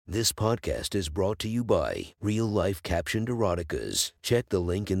This podcast is brought to you by Real Life Captioned Eroticas. Check the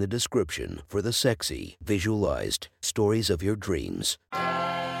link in the description for the sexy, visualized stories of your dreams.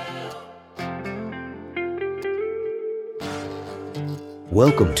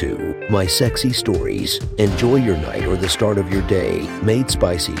 Welcome to My Sexy Stories. Enjoy your night or the start of your day, made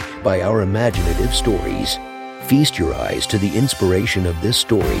spicy by our imaginative stories. Feast your eyes to the inspiration of this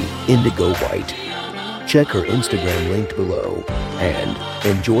story, Indigo White. Check her Instagram linked below and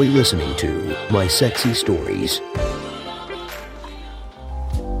enjoy listening to My Sexy Stories.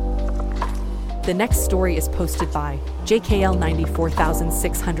 The next story is posted by JKL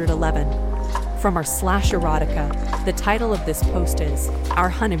 94611. From our /erotica, the title of this post is Our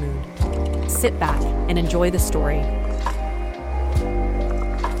Honeymoon. Sit back and enjoy the story.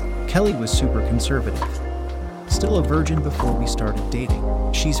 Kelly was super conservative. Still a virgin before we started dating.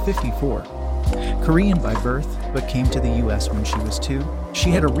 She's 54. Korean by birth, but came to the US when she was 2. She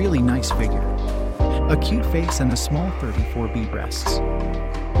had a really nice figure, a cute face and a small 34B breasts.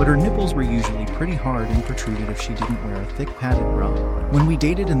 But her nipples were usually pretty hard and protruded if she didn't wear a thick padded bra. When we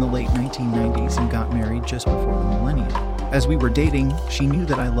dated in the late 1990s and got married just before the millennium, as we were dating, she knew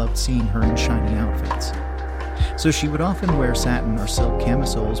that I loved seeing her in shiny outfits. So she would often wear satin or silk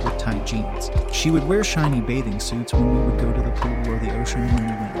camisoles with tight jeans. She would wear shiny bathing suits when we would go to the pool or the ocean when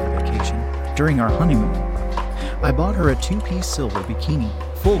we went on vacation. During our honeymoon, I bought her a 2-piece silver bikini,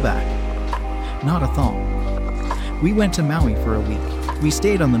 full back, not a thong. We went to Maui for a week. We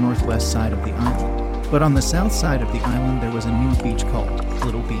stayed on the northwest side of the island, but on the south side of the island there was a nude beach called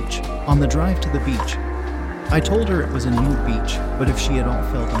Little Beach. On the drive to the beach, I told her it was a nude beach, but if she at all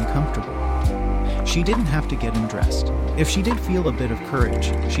felt uncomfortable, she didn't have to get undressed. If she did feel a bit of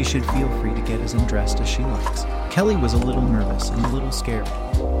courage, she should feel free to get as undressed as she likes. Kelly was a little nervous and a little scared,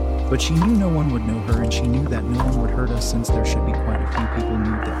 but she knew no one would know her and she knew that no one would hurt us since there should be quite a few people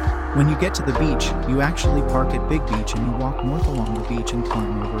nude there. When you get to the beach, you actually park at Big Beach and you walk north along the beach and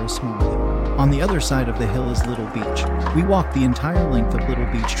climb over a small hill. On the other side of the hill is Little Beach. We walked the entire length of Little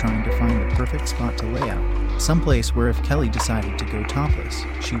Beach trying to find the perfect spot to lay out. Someplace where if Kelly decided to go topless,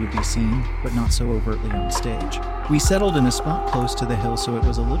 she would be seen, but not so overtly on stage. We settled in a spot close to the hill so it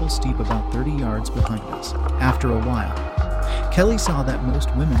was a little steep about 30 yards behind us. After a while, Kelly saw that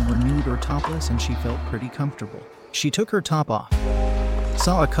most women were nude or topless and she felt pretty comfortable. She took her top off,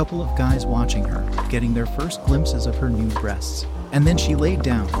 saw a couple of guys watching her, getting their first glimpses of her nude breasts, and then she laid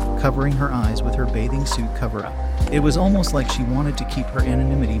down, covering her eyes with her bathing suit cover-up. It was almost like she wanted to keep her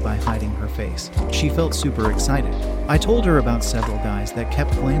anonymity by hiding her face. She felt super excited. I told her about several guys that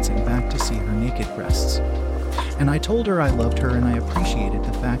kept glancing back to see her naked breasts. And I told her I loved her and I appreciated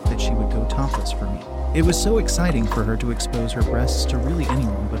the fact that she would go topless for me. It was so exciting for her to expose her breasts to really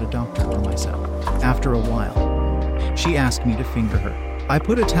anyone but a doctor or myself. After a while, she asked me to finger her. I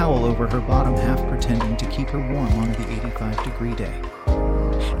put a towel over her bottom half pretending to keep her warm on the 85-degree day.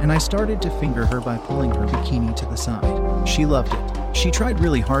 And I started to finger her by pulling her bikini to the side. She loved it. She tried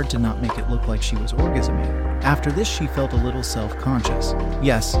really hard to not make it look like she was orgasming. After this, she felt a little self-conscious.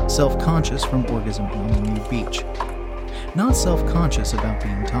 Yes, self-conscious from orgasming on the nude beach. Not self-conscious about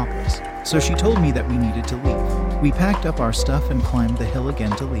being topless. So she told me that we needed to leave. We packed up our stuff and climbed the hill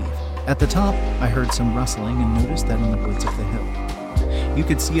again to leave. At the top, I heard some rustling and noticed that in the woods of the hill, you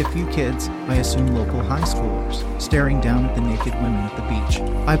could see a few kids, I assume local high schoolers, staring down at the naked women at the beach.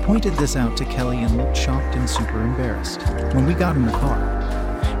 I pointed this out to Kelly and looked shocked and super embarrassed. When we got in the car,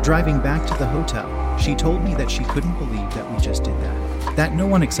 driving back to the hotel, she told me that she couldn't believe that we just did that. That no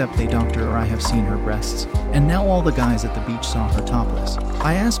one except the doctor or I have seen her breasts, and now all the guys at the beach saw her topless.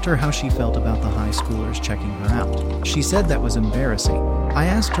 I asked her how she felt about the high schoolers checking her out. She said that was embarrassing. I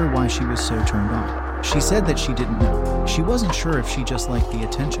asked her why she was so turned on. She said that she didn't know. She wasn't sure if she just liked the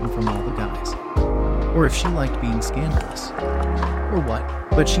attention from all the guys, or if she liked being scandalous, or what.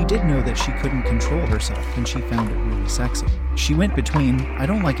 But she did know that she couldn't control herself and she found it really sexy. She went between, I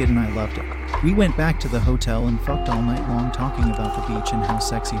don't like it and I loved it. We went back to the hotel and fucked all night long talking about the beach and how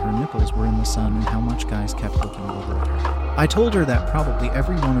sexy her nipples were in the sun and how much guys kept looking over at her. I told her that probably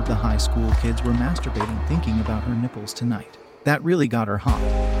every one of the high school kids were masturbating thinking about her nipples tonight. That really got her hot.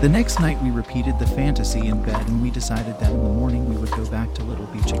 The next night we repeated the fantasy in bed and we decided that in the morning we would go back to Little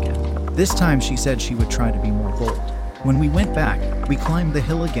Beach again. This time she said she would try to be more bold. When we went back, we climbed the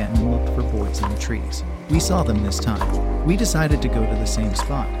hill again and looked for boys in the trees. We saw them this time. We decided to go to the same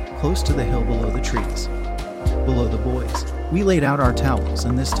spot, close to the hill below the trees. Below the boys. We laid out our towels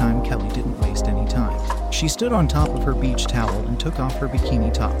and this time Kelly didn't waste any time. She stood on top of her beach towel and took off her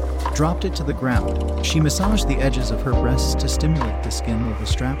bikini top, dropped it to the ground. She massaged the edges of her breasts to stimulate the skin while the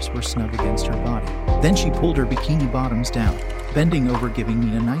straps were snug against her body. Then she pulled her bikini bottoms down, bending over giving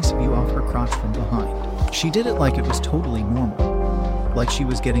me a nice view off her crotch from behind. She did it like it was totally normal, like she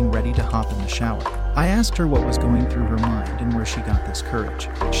was getting ready to hop in the shower. I asked her what was going through her mind and where she got this courage.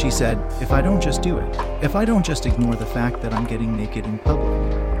 She said, if I don't just do it, if I don't just ignore the fact that I'm getting naked in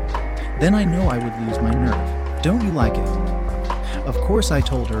public, then I know I would lose my nerve. Don't you like it? Of course I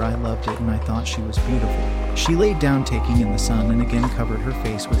told her I loved it and I thought she was beautiful. She laid down taking in the sun and again covered her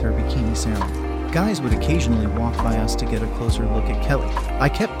face with her bikini serum. Guys would occasionally walk by us to get a closer look at Kelly. I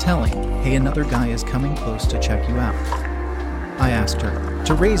kept telling, hey, another guy is coming close to check you out. I asked her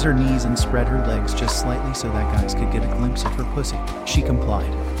to raise her knees and spread her legs just slightly so that guys could get a glimpse of her pussy. She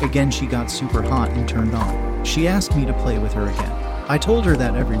complied. Again, she got super hot and turned on. She asked me to play with her again. I told her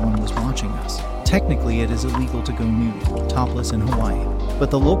that everyone was watching us. Technically, it is illegal to go nude, topless in Hawaii. But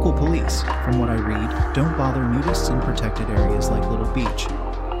the local police, from what I read, don't bother nudists in protected areas like Little Beach,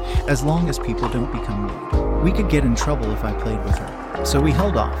 as long as people don't become nude. We could get in trouble if I played with her. So we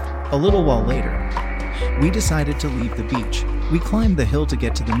held off. A little while later, we decided to leave the beach. We climbed the hill to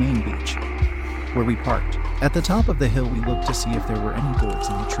get to the main beach, where we parked. At the top of the hill, we looked to see if there were any boys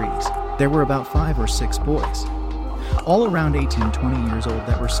in the trees. There were about 5 or 6 boys, all around 18-20 years old,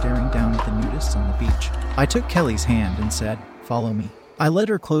 that were staring down at the nudists on the beach. I took Kelly's hand and said, follow me. I led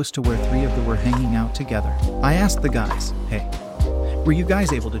her close to where 3 of them were hanging out together. I asked the guys, hey, were you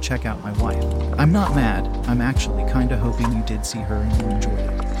guys able to check out my wife? I'm not mad. I'm actually kinda hoping you did see her and you enjoyed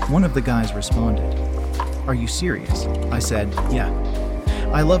it. One of the guys responded, are you serious? I said, yeah.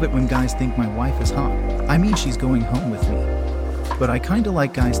 I love it when guys think my wife is hot. I mean, she's going home with me. But I kinda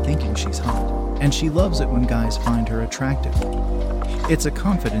like guys thinking she's hot. And she loves it when guys find her attractive. It's a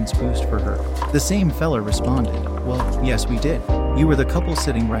confidence boost for her. The same fella responded, well, yes, we did. You were the couple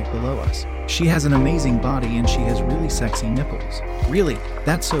sitting right below us. She has an amazing body and she has really sexy nipples. Really?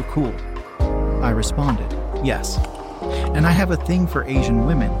 That's so cool. I responded, yes. And I have a thing for Asian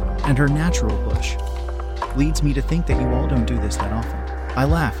women, and her natural bush leads me to think that you all don't do this that often. I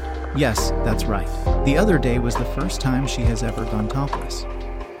laughed. Yes, that's right. The other day was the first time she has ever gone topless.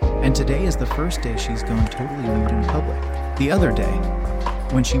 And today is the first day she's gone totally nude in public. The other day,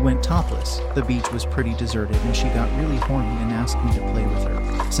 when she went topless, the beach was pretty deserted and she got really horny and asked me to play with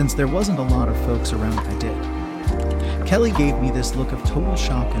her. Since there wasn't a lot of folks around, I did. Kelly gave me this look of total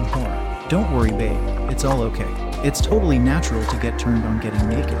shock and horror. Don't worry, babe. It's all okay. It's totally natural to get turned on getting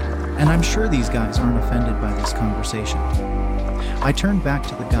naked. And I'm sure these guys aren't offended by this conversation. I turned back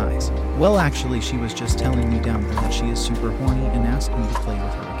to the guys. Well, actually, she was just telling me down there that she is super horny and asked me to play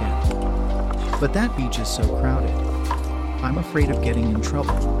with her again. But that beach is so crowded. I'm afraid of getting in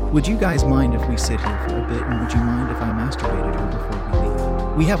trouble. Would you guys mind if we sit here for a bit, and would you mind if I masturbated her before we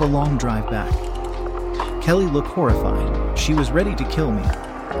leave? We have a long drive back. Kelly looked horrified. She was ready to kill me,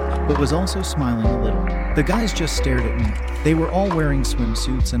 but was also smiling a little. The guys just stared at me. They were all wearing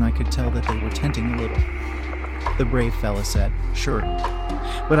swimsuits and I could tell that they were tenting a little. The brave fella said, sure.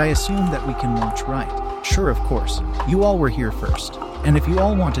 But I assume that we can watch, right? Sure, of course. You all were here first. And if you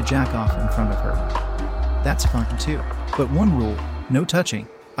all want to jack off in front of her, that's fine too. But one rule, no touching.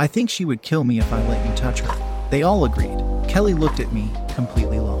 I think she would kill me if I let you touch her. They all agreed. Kelly looked at me,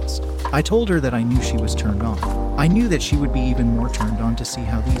 completely lost. I told her that I knew she was turned on. I knew that she would be even more turned on to see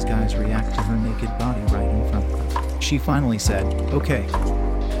how these guys react to her naked body right in front of them. She finally said, okay,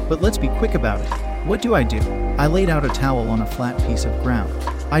 but let's be quick about it. What do? I laid out a towel on a flat piece of ground.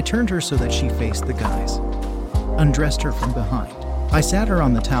 I turned her so that she faced the guys, undressed her from behind. I sat her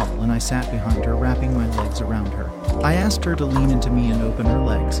on the towel and I sat behind her, wrapping my legs around her. I asked her to lean into me and open her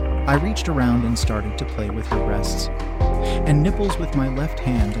legs. I reached around and started to play with her breasts and nipples with my left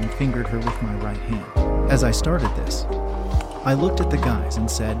hand and fingered her with my right hand. As I started this, I looked at the guys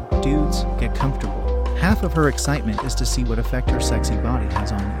and said, dudes, get comfortable. Half of her excitement is to see what effect her sexy body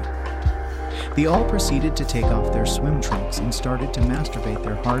has on you. They all proceeded to take off their swim trunks and started to masturbate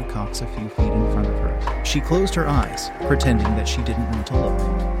their hard cocks a few feet in front of her. She closed her eyes, pretending that she didn't want to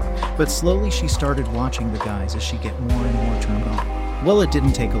look. But slowly she started watching the guys as she get more and more turned on. Well, it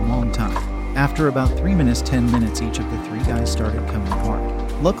didn't take a long time. After about 3 minutes, 10 minutes, each of the 3 guys started coming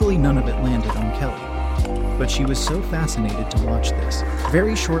hard. Luckily, none of it landed on Kelly. But she was so fascinated to watch this.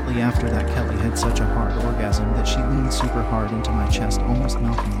 Very shortly after that, Kelly had such a hard orgasm that she leaned super hard into my chest, almost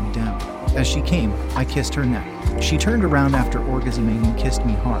knocking me down. As she came, I kissed her neck. She turned around after orgasming and kissed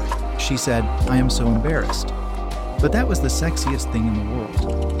me hard. She said, I am so embarrassed. But that was the sexiest thing in the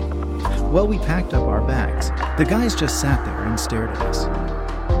world. Well, we packed up our bags. The guys just sat there and stared at us.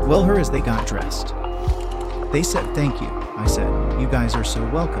 Well, her as they got dressed. They said, thank you. I said, you guys are so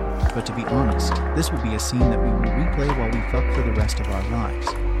welcome, but to be honest, this will be a scene that we will replay while we fuck for the rest of our lives.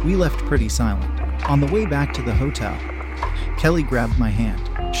 We left pretty silent. On the way back to the hotel, Kelly grabbed my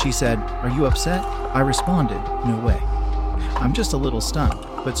hand. She said, "Are you upset?" I responded, "No way. I'm just a little stunned,"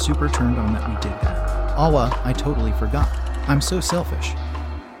 but super turned on that we did that. Awa, I totally forgot. I'm so selfish.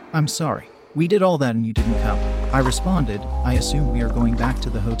 I'm sorry. We did all that and you didn't come. I responded, "I assume we are going back to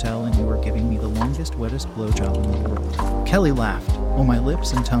the hotel and you are giving me the longest, wettest blowjob in the world." Kelly laughed. "Oh, my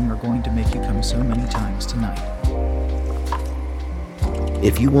lips and tongue are going to make you come so many times tonight."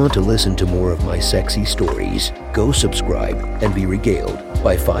 If you want to listen to more of my sexy stories, go subscribe and be regaled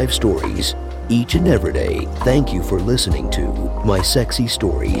by 5 stories each and every day. Thank you for listening to My Sexy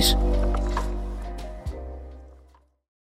Stories.